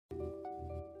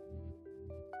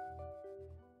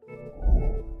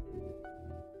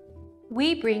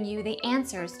We bring you the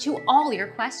answers to all your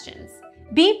questions.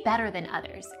 Be better than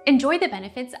others. Enjoy the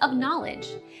benefits of knowledge.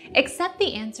 Accept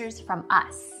the answers from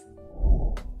us.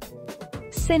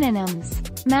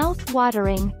 Synonyms: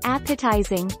 mouth-watering,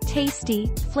 appetizing, tasty,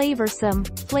 flavorsome,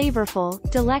 flavorful,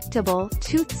 delectable,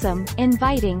 toothsome,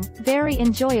 inviting, very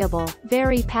enjoyable,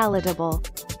 very palatable.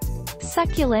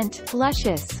 Succulent,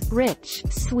 luscious, rich,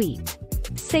 sweet.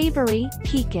 Savory,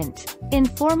 piquant.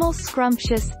 Informal,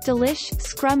 scrumptious, delish,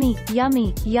 scrummy,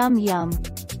 yummy, yum yum.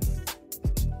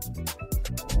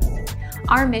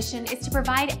 Our mission is to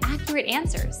provide accurate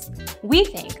answers. We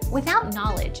think without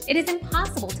knowledge, it is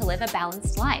impossible to live a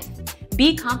balanced life.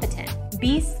 Be competent,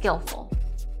 be skillful.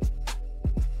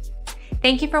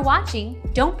 Thank you for watching.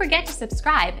 Don't forget to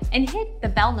subscribe and hit the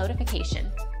bell notification.